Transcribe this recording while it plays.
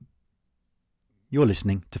You're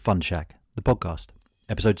listening to Fund Shack, the podcast,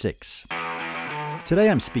 episode 6. Today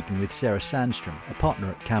I'm speaking with Sarah Sandstrom, a partner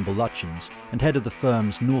at Campbell Lutyens and head of the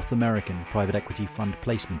firm's North American private equity fund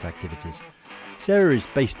placement activities. Sarah is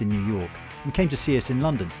based in New York and came to see us in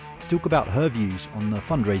London to talk about her views on the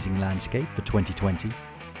fundraising landscape for 2020,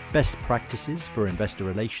 best practices for investor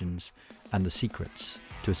relations, and the secrets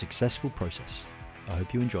to a successful process. I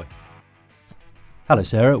hope you enjoy. Hello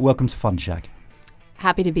Sarah, welcome to Fund Shack.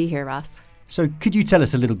 Happy to be here, Ross. So could you tell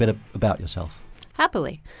us a little bit about yourself?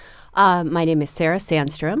 Happily. My name is Sarah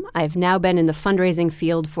Sandstrom. I've now been in the fundraising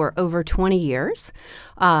field for over 20 years.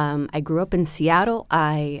 I grew up in Seattle.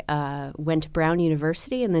 I went to Brown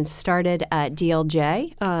University and then started at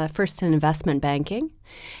DLJ, first in investment banking.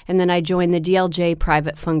 And then I joined the DLJ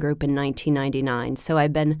Private Fund Group in 1999. So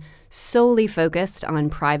I've been solely focused on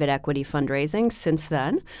private equity fundraising since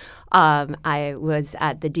then. I was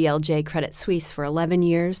at the DLJ Credit Suisse for 11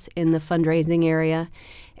 years in the fundraising area,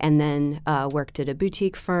 and then worked at a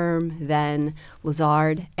boutique firm, then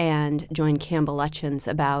Lazard, and joined Campbell Lutyens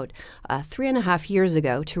about 3.5 years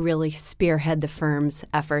ago to really spearhead the firm's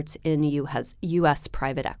efforts in U.S.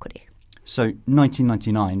 private equity. So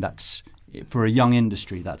 1999, that's, for a young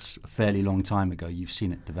industry, that's a fairly long time ago. You've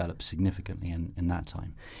seen it develop significantly in that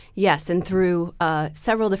time. Yes, and through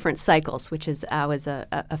several different cycles, which is always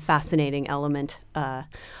a fascinating element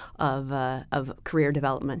of career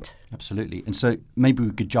development. Absolutely. And so maybe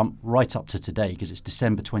we could jump right up to today because it's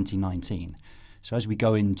December 2019. So as we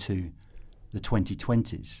go into the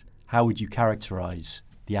 2020s, how would you characterize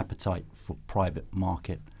the appetite for private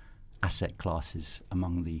market asset classes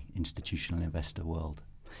among the institutional investor world?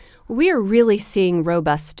 We are really seeing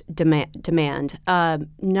robust demand,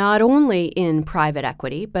 not only in private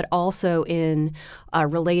equity, but also in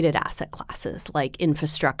related asset classes like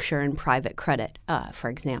infrastructure and private credit, for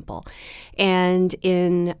example. And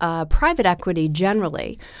in private equity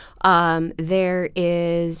generally, there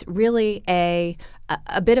is really a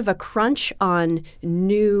bit of a crunch on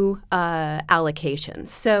new allocations.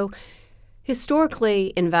 So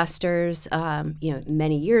historically, investors,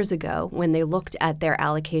 many years ago, when they looked at their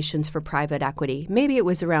allocations for private equity, maybe it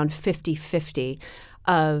was around 50-50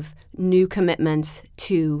 of new commitments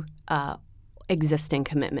to existing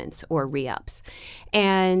commitments or re-ups.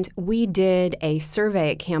 And we did a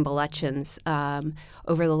survey at Campbell Lutyens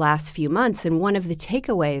over the last few months, and one of the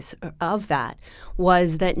takeaways of that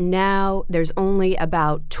was that now there's only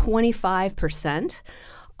about 25%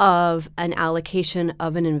 of an allocation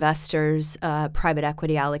of an investor's private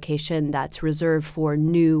equity allocation that's reserved for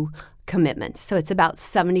new commitments. So it's about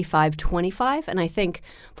 75-25. And I think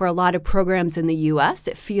for a lot of programs in the U.S.,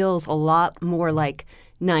 it feels a lot more like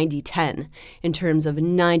 90-10 in terms of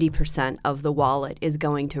 90% of the wallet is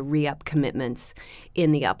going to re-up commitments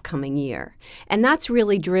in the upcoming year. And that's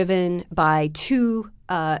really driven by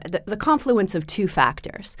the confluence of two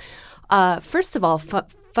factors. First of all,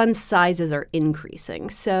 fund sizes are increasing.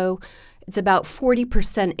 So it's about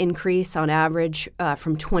 40% increase on average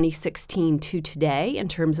from 2016 to today in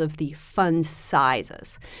terms of the fund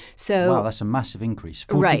sizes. So wow, that's a massive increase.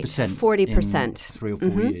 40%. Right, 40%. In 3 or 4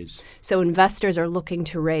 years. So investors are looking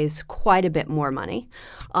to raise quite a bit more money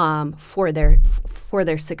for their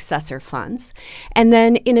successor funds. And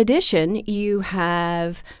then in addition, you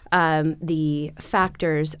have the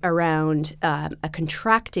factors around a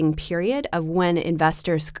contracting period of when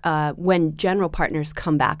investors, when general partners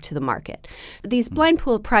come back to the market. These blind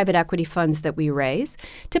pool private equity funds that we raise,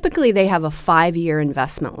 typically they have a 5-year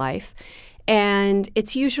investment life. And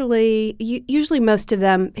it's usually most of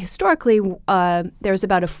them, historically, there's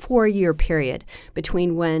about a 4-year period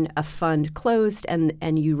between when a fund closed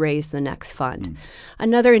and you raise the next fund.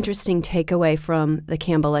 Another interesting takeaway from the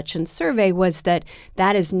Campbell Lutyens survey was that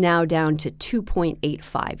is now down to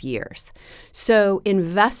 2.85 years. So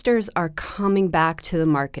investors are coming back to the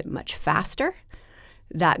market much faster,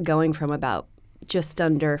 that going from about just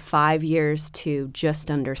under 5 years to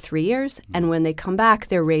just under 3 years. And when they come back,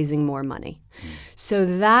 they're raising more money. So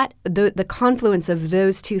that the confluence of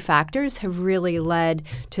those two factors have really led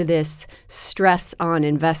to this stress on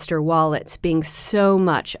investor wallets being so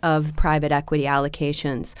much of private equity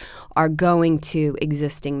allocations are going to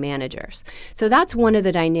existing managers. So that's one of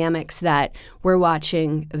the dynamics that we're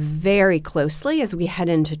watching very closely as we head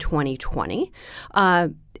into 2020.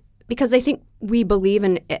 Because I think we believe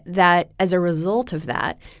in that as a result of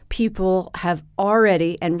that, people have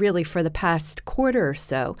already, and really for the past quarter or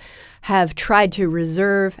so, have tried to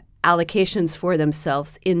reserve allocations for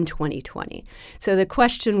themselves in 2020. So the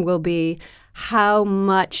question will be how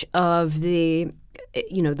much of the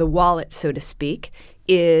wallet, so to speak,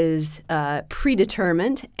 is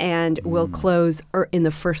predetermined and will close in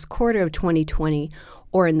the first quarter of 2020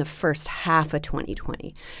 or in the first half of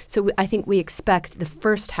 2020. So I think we expect the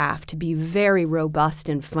first half to be very robust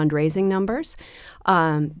in fundraising numbers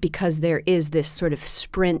because there is this sort of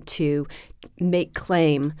sprint to make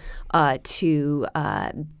claim to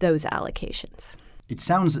those allocations.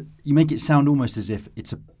 You make it sound almost as if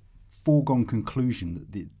it's a foregone conclusion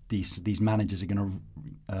that these managers are going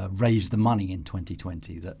to raise the money in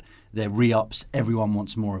 2020, that they're re-ups, everyone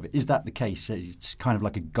wants more of it. Is that the case? It's kind of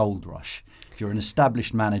like a gold rush. If you're an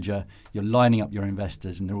established manager, you're lining up your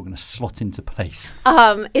investors and they're all going to slot into place.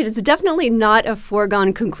 It is definitely not a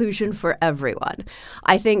foregone conclusion for everyone.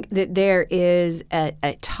 I think that there is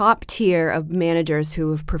a top tier of managers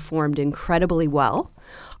who have performed incredibly well,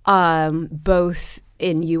 both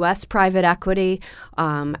in U.S. private equity,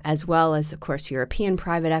 as well as, of course, European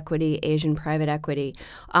private equity, Asian private equity,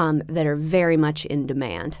 that are very much in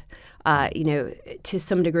demand. To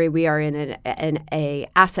some degree, we are in an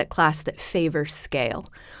asset class that favors scale,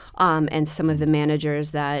 and some of the managers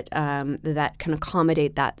that can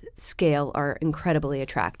accommodate that scale are incredibly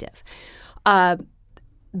attractive.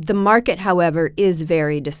 The market, however, is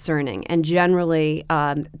very discerning, and generally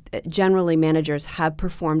managers have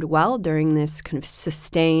performed well during this kind of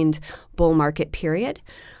sustained bull market period.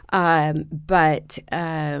 But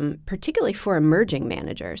particularly for emerging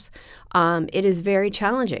managers, it is very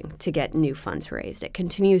challenging to get new funds raised. It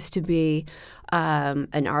continues to be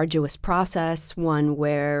an arduous process, one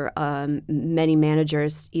where many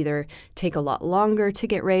managers either take a lot longer to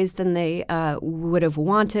get raised than they would have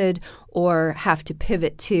wanted, or have to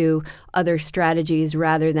pivot to other strategies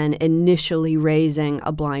rather than initially raising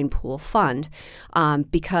a blind pool fund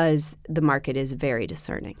because the market is very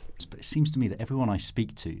discerning. But it seems to me that everyone I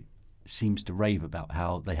speak to seems to rave about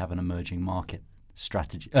how they have an emerging market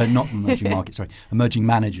strategy, emerging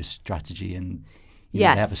manager strategy, and they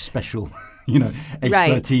have a special,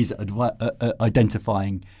 expertise at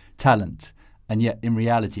identifying talent. And yet, in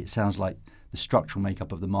reality, it sounds like the structural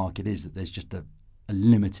makeup of the market is that there's just a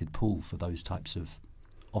limited pool for those types of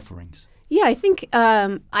offerings. Yeah, I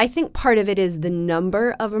think part of it is the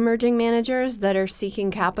number of emerging managers that are seeking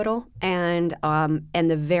capital and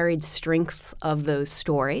the varied strength of those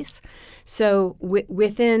stories. So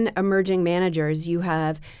within emerging managers, you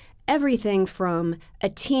have everything from a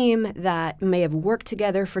team that may have worked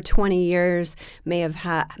together for 20 years, may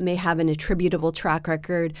have an attributable track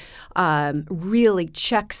record, really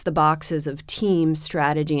checks the boxes of team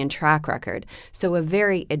strategy and track record. So a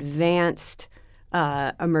very advanced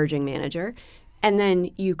emerging manager. And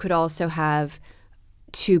then you could also have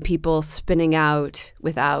two people spinning out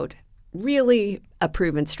without really a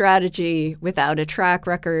proven strategy, without a track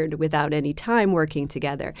record, without any time working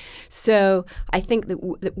together. So I think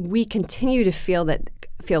that we continue to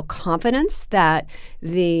feel confidence that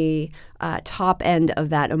the top end of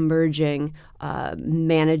that emerging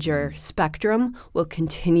manager spectrum will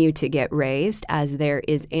continue to get raised as there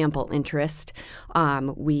is ample interest.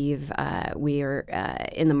 We are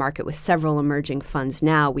in the market with several emerging funds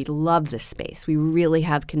now. We love this space. We really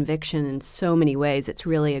have conviction in so many ways. It's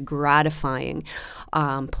really a gratifying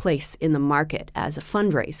place in the market as a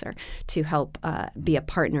fundraiser to help be a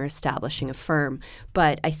partner establishing a firm.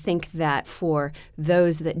 But I think that for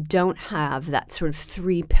those that don't have that sort of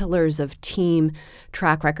three pillars of team,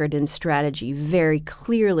 track record, and strategy very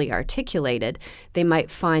clearly articulated, they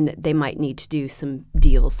might find that they might need to do some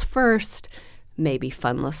deals first, maybe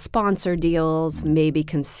fundless sponsor deals, maybe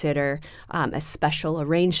consider a special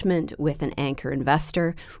arrangement with an anchor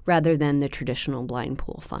investor rather than the traditional blind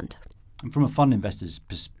pool fund. And from a fund investor's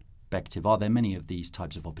perspective, are there many of these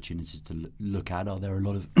types of opportunities to look at? Are there a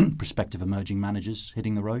lot of prospective emerging managers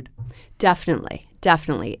hitting the road? Definitely.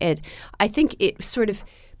 I think it sort of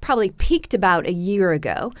probably peaked about a year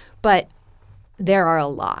ago, but there are a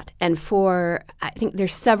lot. And I think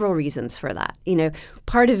there's several reasons for that.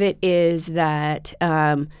 Part of it is that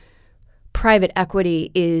private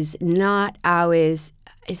equity is not always,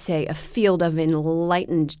 a field of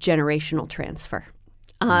enlightened generational transfer.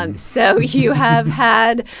 So you have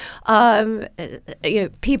had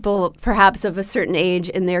people perhaps of a certain age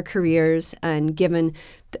in their careers, and given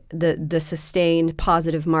the sustained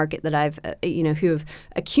positive market that I've who have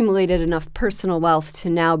accumulated enough personal wealth to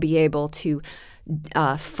now be able to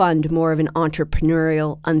fund more of an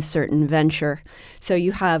entrepreneurial, uncertain venture. So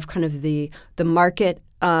you have kind of the market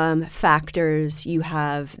factors. You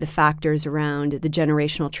have the factors around the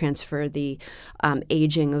generational transfer, the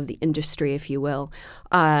aging of the industry, if you will,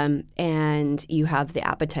 and you have the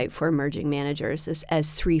appetite for emerging managers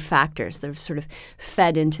as three factors that have sort of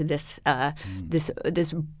fed into this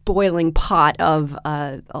this boiling pot of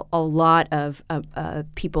a lot of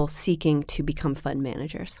people seeking to become fund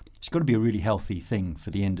managers. It's got to be a really healthy thing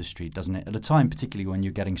for the industry, doesn't it? At a time, particularly when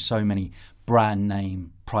you're getting so many brand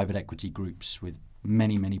name private equity groups with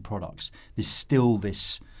many, many products, there's still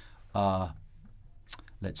this,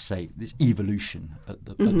 let's say, this evolution at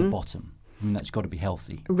the bottom. I mean, that's got to be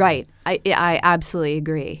healthy. Right. I absolutely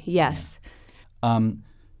agree. Yes. Yeah.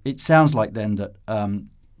 It sounds like then that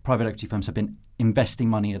private equity firms have been investing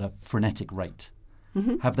money at a frenetic rate.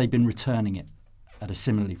 Mm-hmm. Have they been returning it at a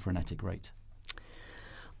similarly frenetic rate?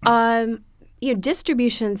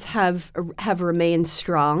 Distributions have remained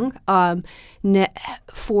strong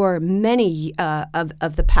for many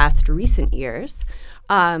of the past recent years.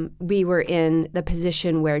 We were in the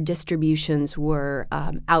position where distributions were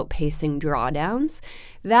outpacing drawdowns.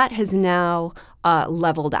 That has now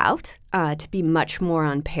leveled out to be much more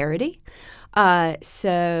on parity.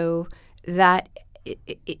 So that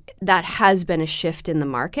has been a shift in the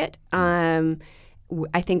market.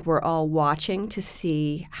 I think we're all watching to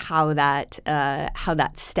see how that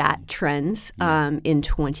stat trends in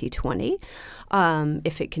 2020.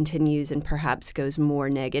 If it continues and perhaps goes more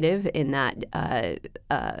negative in that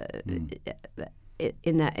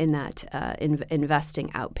investing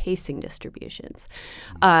outpacing distributions.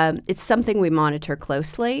 It's something we monitor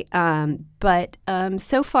closely, but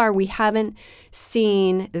so far we haven't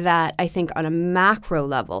seen that, I think, on a macro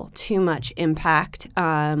level, too much impact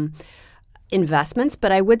investments,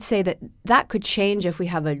 but I would say that could change if we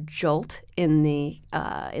have a jolt in the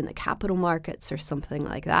capital markets or something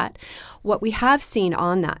like that. What we have seen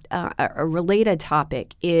on that, a related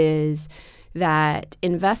topic, is that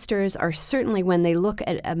investors are certainly, when they look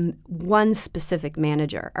at one specific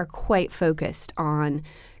manager, are quite focused on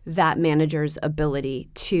that manager's ability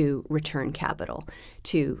to return capital,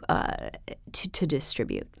 to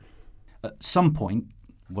distribute. At some point,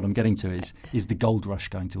 what I'm getting to is the gold rush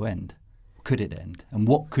going to end? Could it end? And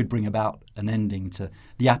what could bring about an ending to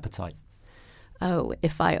the appetite? Oh,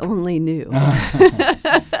 if I only knew.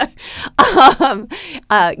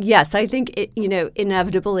 Yes, I think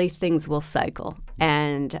inevitably things will cycle.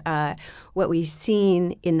 And what we've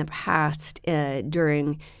seen in the past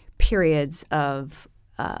during periods of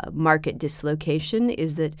market dislocation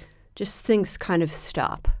is that just things kind of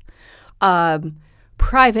stop.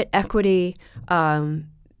 Private equity,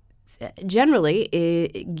 generally,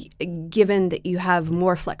 given that you have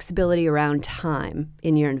more flexibility around time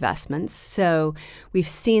in your investments. So we've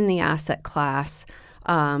seen the asset class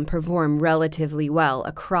perform relatively well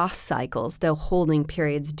across cycles, though holding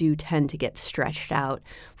periods do tend to get stretched out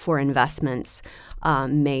for investments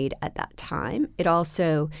made at that time. It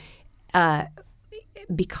also,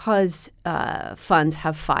 because funds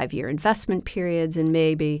have 5-year investment periods, and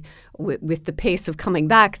maybe with the pace of coming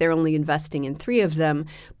back, they're only investing in 3 of them.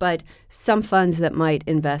 But some funds that might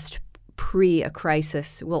invest pre a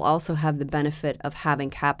crisis will also have the benefit of having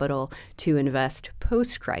capital to invest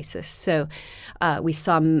post-crisis. So we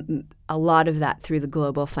saw a lot of that through the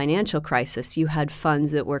global financial crisis. You had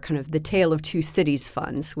funds that were kind of the tale of two cities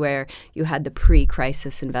funds, where you had the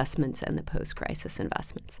pre-crisis investments and the post-crisis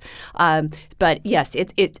investments. But yes,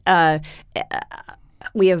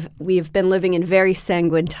 we have been living in very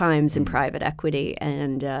sanguine times in private equity,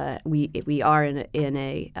 and we are in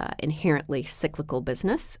a inherently cyclical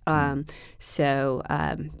business. So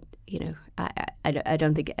I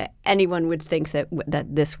don't think anyone would think that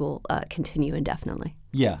this will continue indefinitely.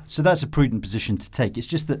 Yeah, so that's a prudent position to take. It's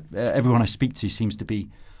just that everyone I speak to seems to be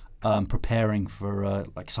preparing for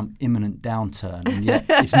like some imminent downturn, and yet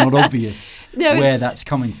it's not obvious where that's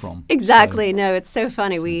coming from. Exactly. So, no, it's so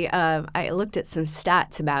funny. I looked at some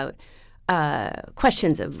stats about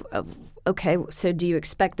questions of okay, so do you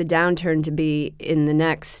expect the downturn to be in the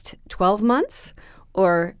next 12 months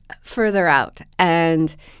or further out?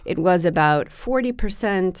 And it was about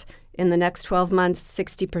 40% in the next 12 months,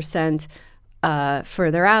 60%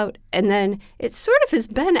 further out. And then it sort of has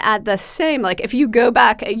been at the same, like if you go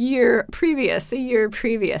back a year previous.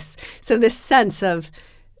 So this sense of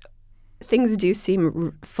things do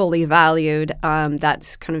seem fully valued.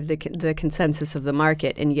 That's kind of the consensus of the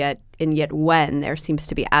market. And yet when there seems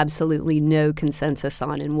to be absolutely no consensus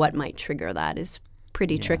on, and what might trigger that is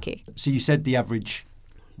pretty tricky. So you said the average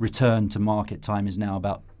return to market time is now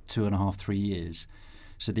about 2.5-3 years.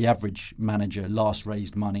 So the average manager last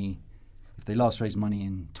raised money. If they last raised money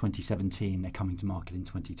in 2017, they're coming to market in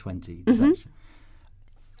 2020.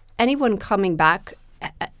 anyone coming back,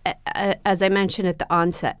 as I mentioned at the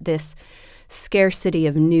onset, this scarcity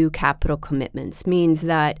of new capital commitments means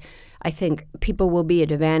that I think people will be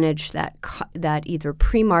advantaged that either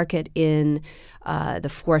pre-market in the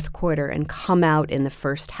fourth quarter and come out in the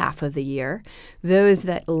first half of the year. Those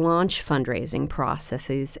that launch fundraising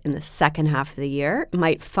processes in the second half of the year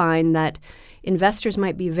might find that investors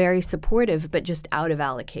might be very supportive, but just out of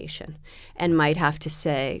allocation, and might have to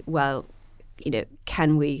say, well,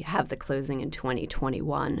 can we have the closing in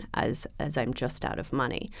 2021 as I'm just out of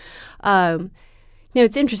money?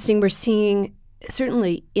 It's interesting. We're seeing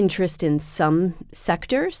certainly interest in some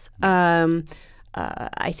sectors. I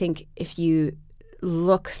think if you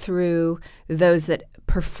look through those that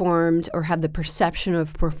performed or have the perception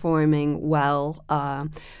of performing well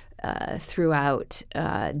throughout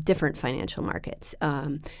different financial markets,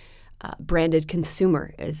 branded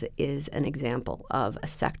consumer is an example of a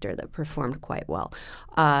sector that performed quite well.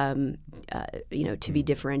 To be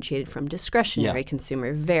differentiated from discretionary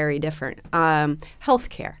consumer, very different.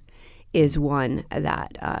 Healthcare is one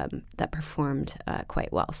that performed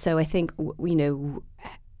quite well. So I think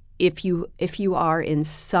if you are in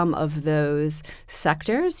some of those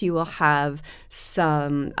sectors, you will have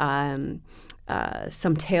some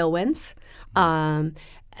tailwinds.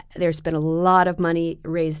 There's been a lot of money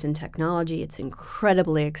raised in technology. It's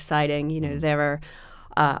incredibly exciting. There are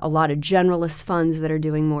a lot of generalist funds that are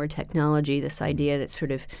doing more technology. This idea that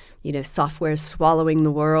sort of software is swallowing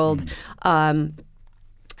the world.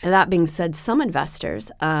 That being said, some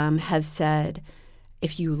investors have said,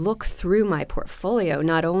 if you look through my portfolio,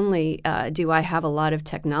 not only do I have a lot of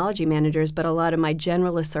technology managers, but a lot of my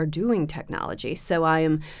generalists are doing technology. So I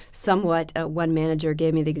am somewhat, one manager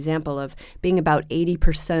gave me the example of being about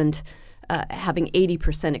 80%, having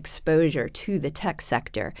 80% exposure to the tech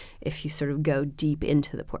sector if you sort of go deep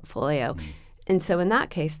into the portfolio. And so in that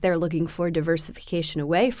case, they're looking for diversification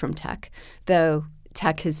away from tech, though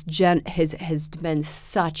tech has been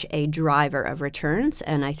such a driver of returns,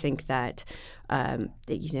 and I think that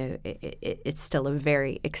it's still a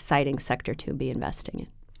very exciting sector to be investing in.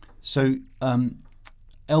 So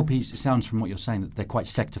LPs, it sounds from what you're saying that they're quite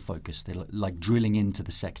sector focused. They're like drilling into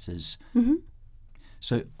the sectors. Mm-hmm.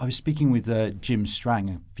 So I was speaking with Jim Strang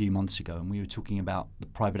a few months ago, and we were talking about the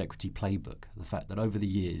private equity playbook, the fact that over the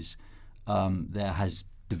years there has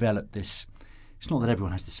developed this. It's not that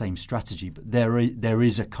everyone has the same strategy, but there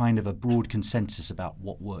is a kind of a broad consensus about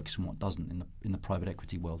what works and what doesn't in the private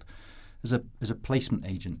equity world. As a placement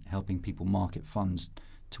agent helping people market funds,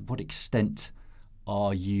 to what extent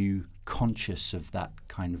are you conscious of that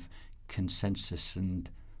kind of consensus, and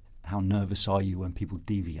how nervous are you when people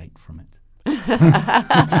deviate from it?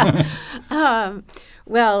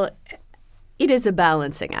 Well, it is a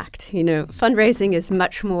balancing act. Fundraising is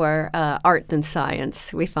much more art than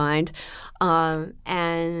science, we find.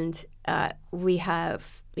 And we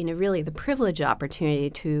have, really the privileged opportunity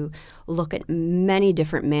to look at many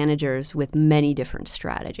different managers with many different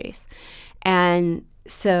strategies. And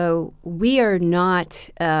so we are not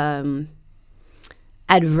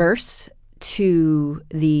adverse to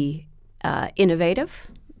the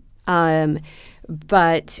innovative,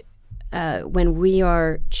 but when we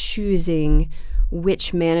are choosing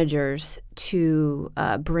which managers to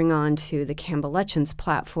bring onto the Campbell Lutyens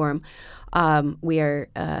platform, we are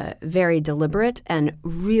very deliberate and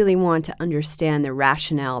really want to understand the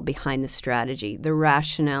rationale behind the strategy, the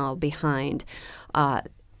rationale behind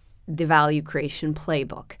the value creation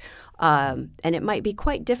playbook. And it might be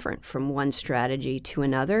quite different from one strategy to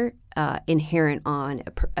another, inherent on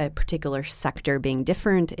a particular sector being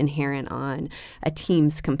different, inherent on a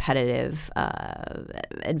team's competitive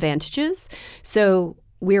advantages. So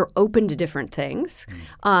we're open to different things,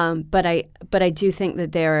 but I do think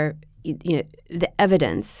that there are, the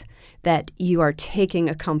evidence that you are taking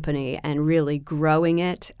a company and really growing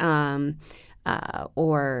it,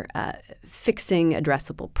 or fixing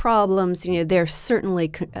addressable problems. There are certainly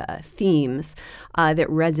themes that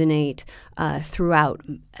resonate throughout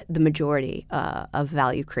the majority of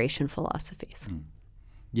value creation philosophies.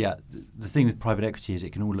 Yeah, the thing with private equity is it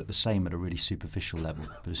can all look the same at a really superficial level,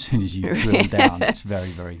 but as soon as you drill down, it's very,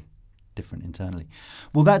 very different internally.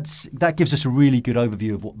 Well, that gives us a really good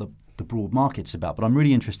overview of what the broad market's about, but I'm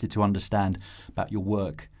really interested to understand about your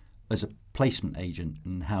work as a placement agent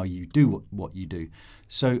and how you do what you do.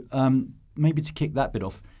 So maybe to kick that bit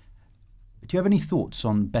off, do you have any thoughts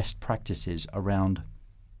on best practices around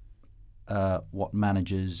what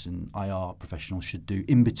managers and IR professionals should do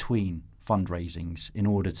in between fundraisings in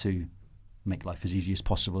order to make life as easy as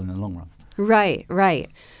possible in the long run?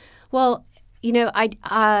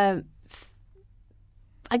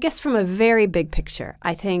 I guess from a very big picture,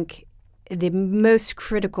 I think the most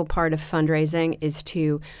critical part of fundraising is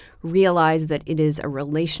to realize that it is a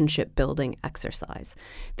relationship building exercise.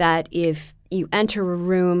 That if you enter a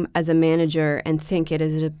room as a manager and think it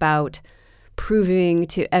is about proving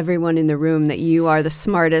to everyone in the room that you are the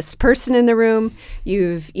smartest person in the room,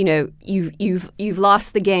 you've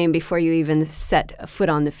lost the game before you even set a foot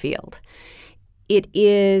on the field. It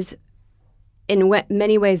is in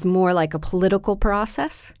many ways more like a political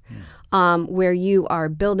process. Where you are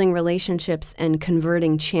building relationships and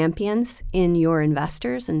converting champions in your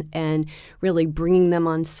investors and really bringing them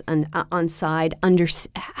on side,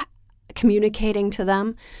 communicating to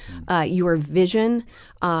them your vision,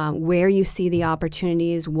 where you see the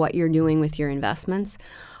opportunities, what you're doing with your investments.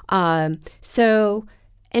 So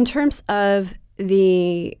in terms of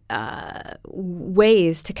the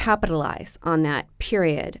ways to capitalize on that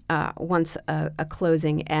period once a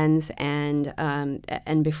closing ends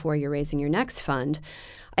and before you're raising your next fund,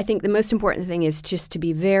 I think the most important thing is just to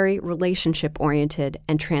be very relationship-oriented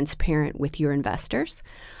and transparent with your investors.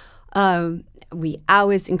 We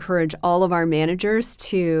always encourage all of our managers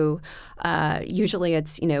to, usually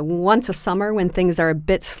it's, once a summer when things are a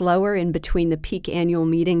bit slower in between the peak annual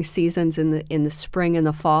meeting seasons in the spring and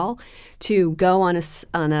the fall, to go on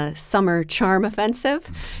a summer charm offensive,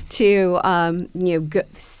 to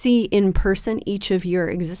see in person each of your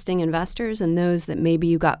existing investors and those that maybe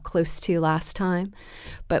you got close to last time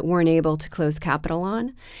but weren't able to close capital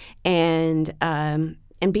on,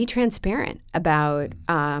 and be transparent about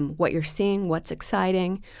what you're seeing, what's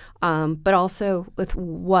exciting, but also with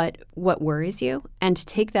what worries you, and to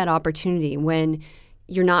take that opportunity when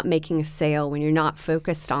you're not making a sale, when you're not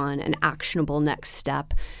focused on an actionable next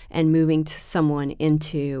step and moving to someone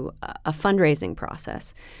into a fundraising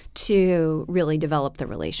process, to really develop the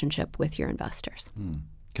relationship with your investors.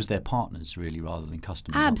 Because they're partners, really, rather than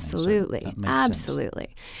customers. Absolutely, So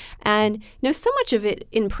absolutely. And so much of it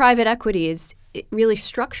in private equity is really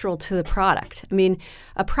structural to the product. I mean,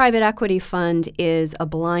 a private equity fund is a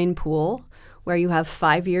blind pool where you have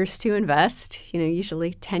 5 years to invest,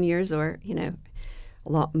 usually 10 years or,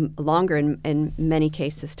 longer in many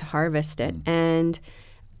cases to harvest it. And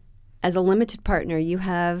as a limited partner, you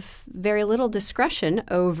have very little discretion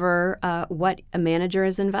over what a manager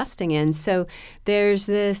is investing in. So there's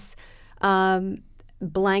this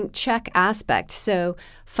blank check aspect. So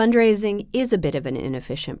fundraising is a bit of an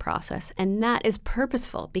inefficient process, and that is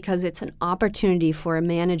purposeful because it's an opportunity for a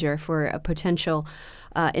manager, for a potential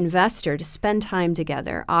investor to spend time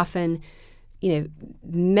together, often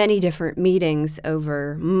many different meetings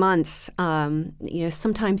over months,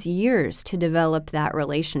 sometimes years, to develop that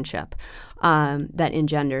relationship that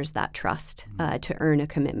engenders that trust to earn a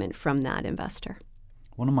commitment from that investor.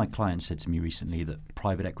 One of my clients said to me recently that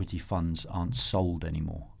private equity funds aren't sold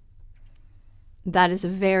anymore. That is a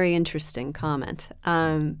very interesting comment.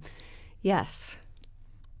 Yes.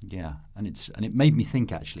 Yeah, and it made me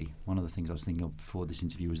think, actually. One of the things I was thinking of before this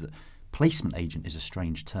interview was that placement agent is a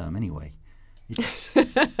strange term anyway. It's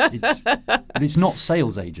not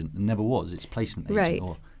sales agent, and never was. It's placement agent. Right.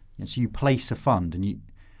 So you place a fund, and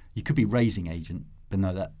you could be raising agent, but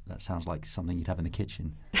no, that sounds like something you'd have in the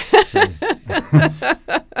kitchen. So,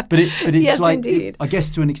 but it's yes, like, indeed. I guess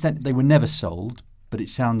to an extent they were never sold, but it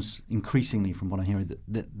sounds increasingly from what I'm hearing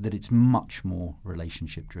that it's much more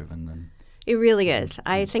relationship driven than. It really is.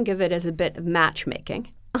 I think of it as a bit of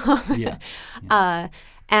matchmaking. Yeah.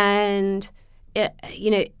 And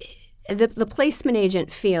the placement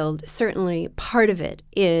agent field, certainly part of it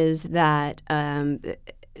is that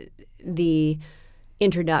the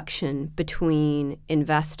introduction between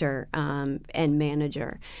investor and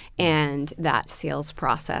manager, and that sales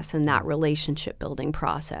process and that relationship building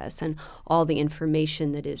process and all the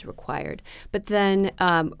information that is required. But then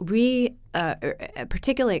we,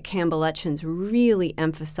 particularly at Campbell Lutyens, really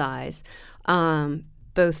emphasize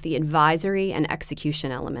both the advisory and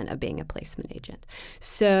execution element of being a placement agent.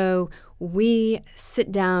 So we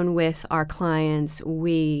sit down with our clients,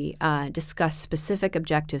 we discuss specific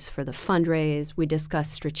objectives for the fundraise, we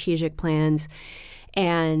discuss strategic plans,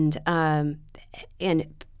 and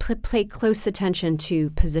pay close attention to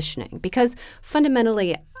positioning. Because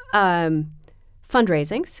fundamentally,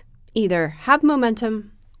 fundraisings either have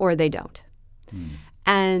momentum or they don't.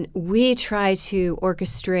 And we try to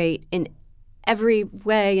orchestrate in every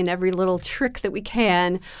way and every little trick that we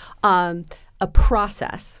can a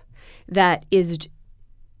process that is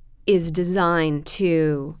designed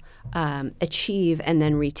to achieve and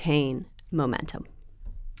then retain momentum.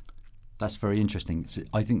 That's very interesting.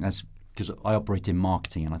 I think that's because I operate in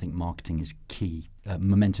marketing, and I think marketing is key.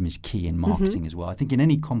 Momentum is key in marketing as well. I think in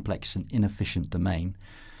any complex and inefficient domain,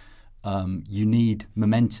 you need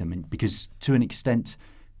momentum, and because to an extent,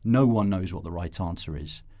 no one knows what the right answer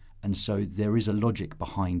is. And so there is a logic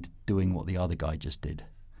behind doing what the other guy just did.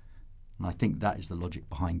 And I think that is the logic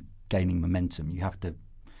behind gaining momentum. You have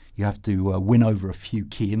to win over a few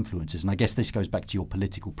key influences. And I guess this goes back to your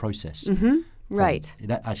political process. Right.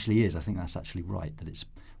 It actually is. I think that's actually right, that it's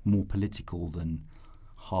more political than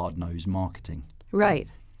hard-nosed marketing. Right.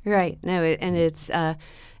 No, it's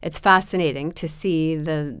fascinating to see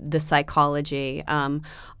the psychology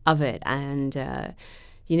of it. And,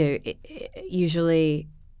 usually,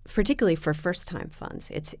 particularly for first-time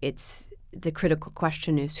funds, it's the critical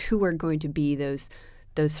question is who are going to be those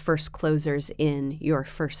first closers in your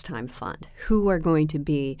first-time fund? Who are going to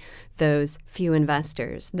be those few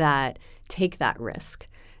investors that take that risk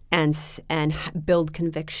and build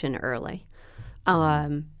conviction early?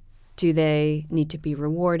 Do they need to be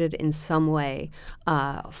rewarded in some way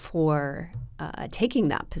for taking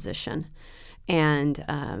that position? And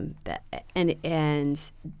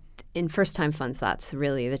in first-time funds, that's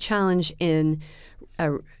really the challenge. In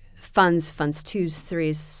funds 2s,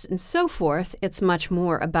 3s, and so forth, it's much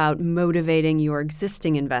more about motivating your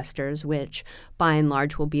existing investors, which by and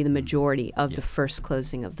large will be the majority of the first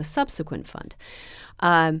closing of the subsequent fund.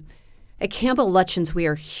 At Campbell Lutyens, we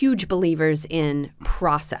are huge believers in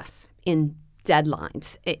process, in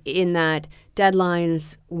deadlines, in that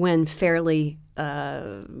deadlines, when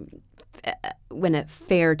a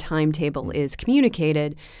fair timetable is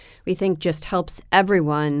communicated, we think just helps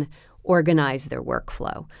everyone organize their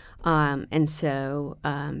workflow. And so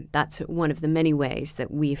that's one of the many ways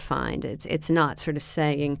that we find it's not sort of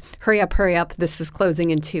saying, hurry up, this is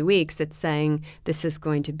closing in 2 weeks. It's saying this is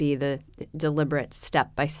going to be the deliberate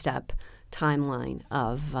step-by-step timeline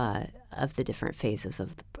of the different phases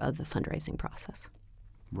of the fundraising process.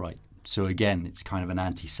 Right. So again, it's kind of an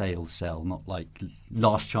anti-sales sell, not like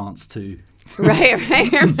last chance to... Right.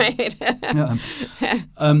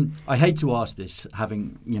 I hate to ask this,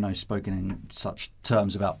 having spoken in such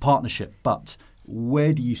terms about partnership, but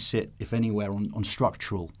where do you sit, if anywhere, on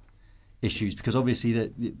structural issues? Because obviously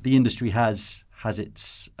the industry has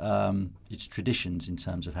its traditions in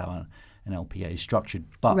terms of how an LPA is structured,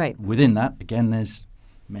 but within that, again, there's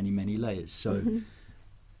many layers. So.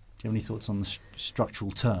 Do you have any thoughts on the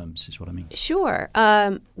structural terms, is what I mean? Sure.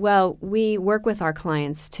 Well, we work with our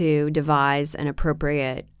clients to devise an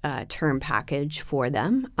appropriate term package for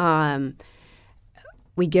them.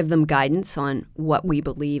 We give them guidance on what we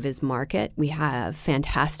believe is market. We have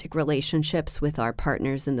fantastic relationships with our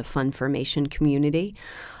partners in the fund formation community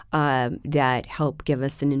that help give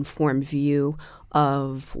us an informed view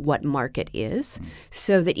of what market is,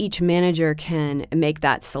 so that each manager can make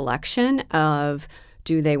that selection of,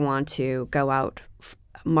 do they want to go out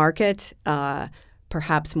market,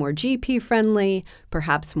 perhaps more GP friendly,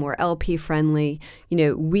 perhaps more LP friendly?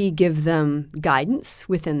 We give them guidance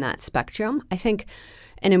within that spectrum. I think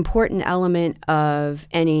an important element of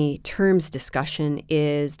any terms discussion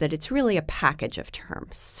is that it's really a package of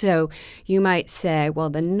terms. So you might say, well,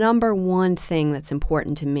 the number one thing that's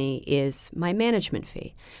important to me is my management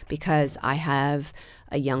fee, because I have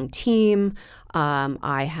a young team,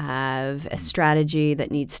 I have a strategy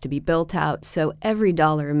that needs to be built out. So every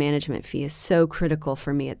dollar of management fee is so critical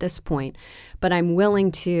for me at this point. But I'm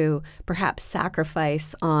willing to perhaps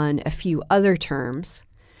sacrifice on a few other terms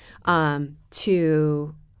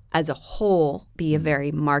to, as a whole, be a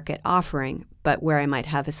very market offering, but where I might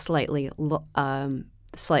have a slightly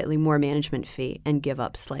more management fee and give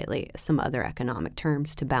up slightly some other economic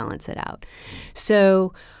terms to balance it out.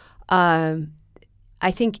 So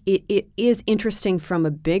I think it is interesting from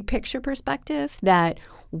a big picture perspective that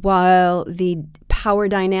while the power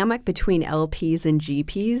dynamic between LPs and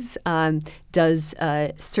GPs does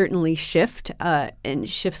certainly shift and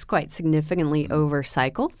shifts quite significantly over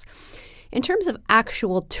cycles, in terms of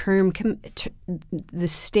actual the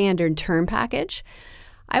standard term package,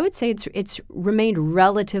 I would say it's remained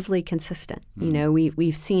relatively consistent.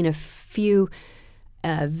 We've seen a few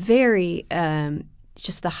very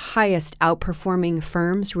just the highest outperforming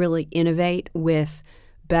firms really innovate with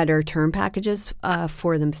better term packages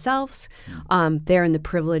for themselves. They're in the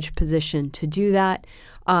privileged position to do that,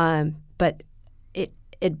 but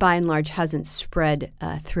it by and large hasn't spread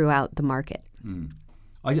throughout the market.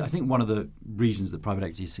 I think one of the reasons that private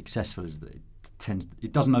equity is successful is that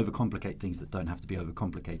it doesn't overcomplicate things that don't have to be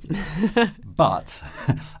overcomplicated. But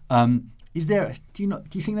do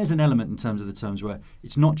you think there's an element in terms of the terms where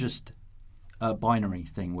it's not just a binary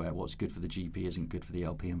thing where what's good for the GP isn't good for the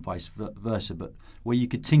LP and vice versa, but where you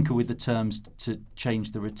could tinker with the terms to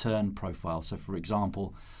change the return profile. So, for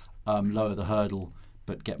example, lower the hurdle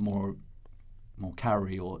but get more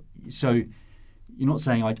carry. Or so you're not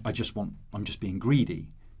saying I'm just being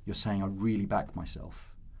greedy. You're saying I really back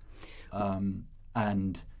myself,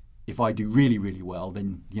 and if I do really, really well,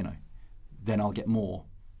 then I'll get more.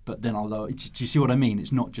 But then I'll lower. Do you see what I mean?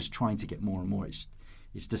 It's not just trying to get more and more. It's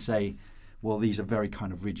to say, well, these are very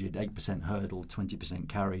kind of rigid, 8% hurdle, 20%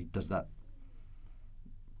 carry. Is that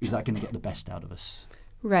going to get the best out of us?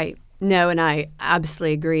 Right. No, and I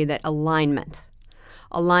absolutely agree that alignment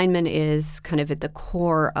is kind of at the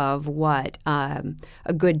core of what a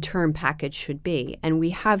good term package should be. And we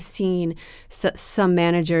have seen some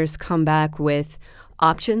managers come back with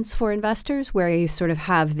options for investors where you sort of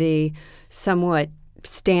have the somewhat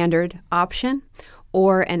standard option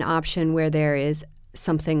or an option where there is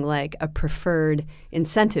something like a preferred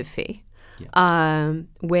incentive fee,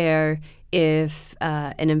 where if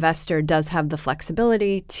an investor does have the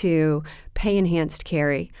flexibility to pay enhanced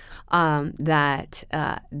carry, that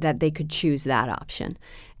they could choose that option,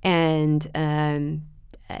 and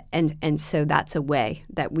so that's a way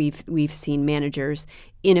that we've seen managers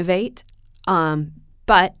innovate,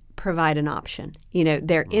 but provide an option.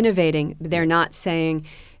 They're innovating. They're not saying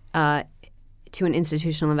to an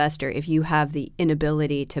institutional investor, if you have the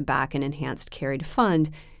inability to back an enhanced carried fund,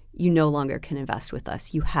 you no longer can invest with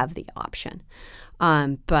us. You have the option.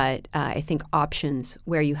 But I think options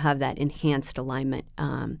where you have that enhanced alignment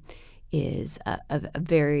is a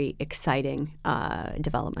very exciting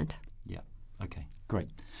development. Yeah. Okay. Great.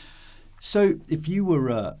 So if you were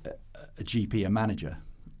a GP, a manager,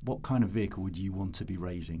 what kind of vehicle would you want to be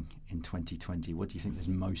raising in 2020? What do you think there's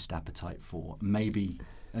most appetite for? Maybe,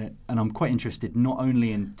 and I'm quite interested not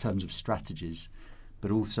only in terms of strategies, but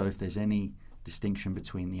also if there's any distinction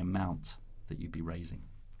between the amount that you'd be raising.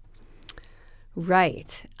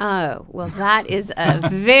 Right. Oh, well, that is a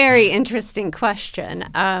very interesting question.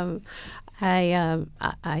 I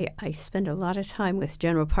spend a lot of time with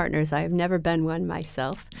general partners. I have never been one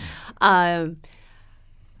myself. I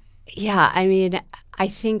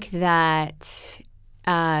think that,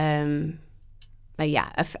 a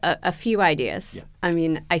few ideas.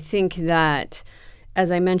 Yeah. I think that, as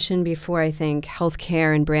I mentioned before, I think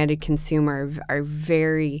healthcare and branded consumer are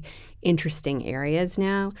very interesting areas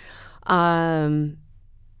now. I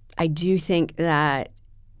do think that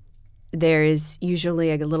there is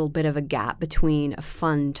usually a little bit of a gap between a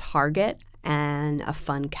fund target and a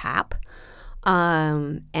fund cap,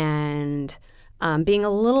 and being a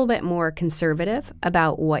little bit more conservative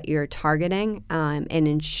about what you're targeting and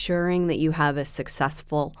ensuring that you have a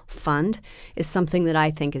successful fund is something that I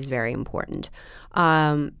think is very important.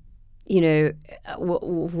 One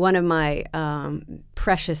of my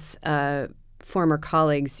precious former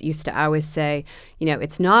colleagues used to always say,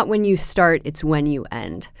 it's not when you start, it's when you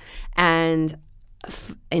end. And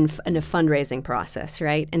in a fundraising process,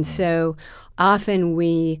 right? And so often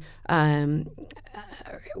we're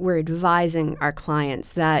advising our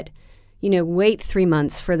clients that, wait 3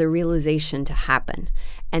 months for the realization to happen,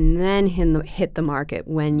 and then hit the market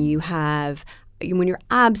when you're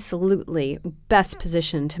absolutely best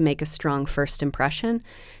positioned to make a strong first impression.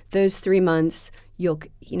 Those 3 months,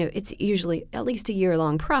 it's usually at least a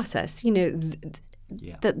year-long process.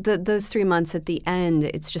 Those 3 months at the end,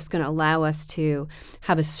 it's just going to allow us to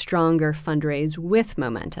have a stronger fundraise with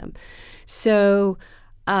momentum. So,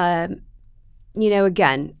 again,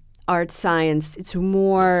 art science, it's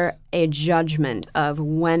more a judgment of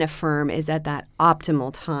when a firm is at that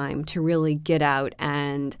optimal time to really get out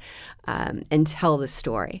and tell the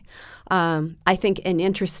story. I think an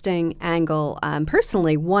interesting angle,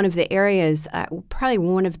 personally, one of the areas, probably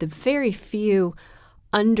one of the very few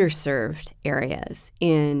underserved areas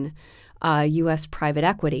in U.S. private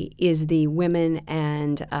equity is the women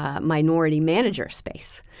and minority manager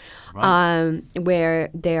space, right. Where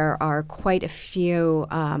there are quite a few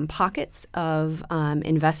pockets of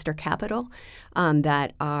investor capital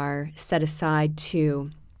that are set aside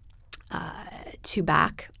to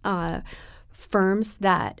back firms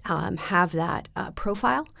that have that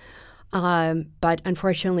profile, but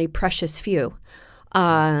unfortunately precious few.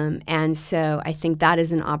 And so I think that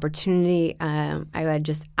is an opportunity. I would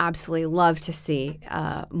just absolutely love to see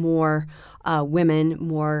more women,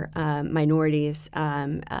 more minorities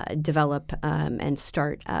develop and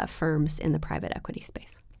start firms in the private equity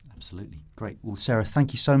space. Absolutely. Great. Well, Sarah,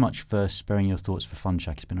 thank you so much for sparing your thoughts for Fund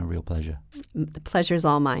Shack. It's been a real pleasure. The pleasure's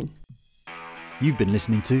all mine. You've been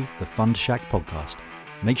listening to the Fund Shack podcast.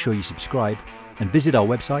 Make sure you subscribe and visit our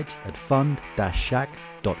website at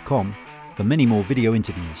fund-shack.com for for many more video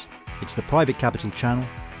interviews. It's the Private Capital channel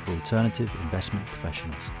for alternative investment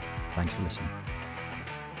professionals. Thanks for listening.